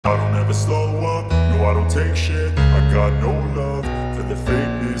never slow up, no I don't take shit. I got no love for the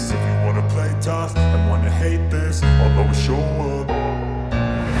fakeness. If you wanna play tough and wanna hate this, I'll always show up.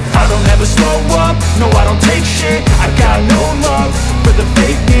 I don't ever slow up, no I don't take shit. I got no love for the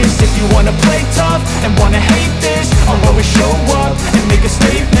fakeness. If you wanna play tough and wanna hate this, I'll always show up and make a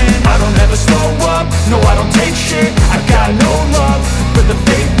statement. I don't ever slow up, no I don't take shit. I got no love for the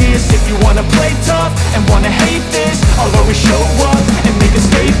fakeness. If you wanna play tough and wanna hate this, I'll always show up and make a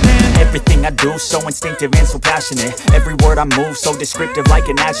statement. Everything I do so instinctive and so passionate. Every word I move so descriptive like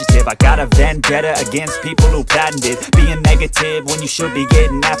an adjective. I got a vendetta against people who patented being negative when you should be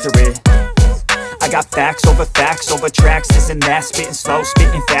getting after it. I got facts over tracks, this and that. Spitting slow,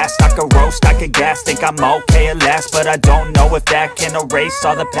 spitting fast. I could roast, I could gas. Think I'm okay at last, but I don't know if that can erase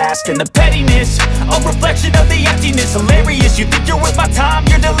all the past. And the pettiness, a reflection of the emptiness. Hilarious, you think you're worth my time,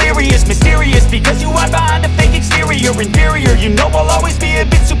 you're delirious. Mysterious, because you hide behind a fake exterior. Inferior, you know I'll always be a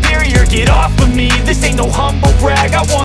bit superior. Get off of me, this ain't no humble brag. I want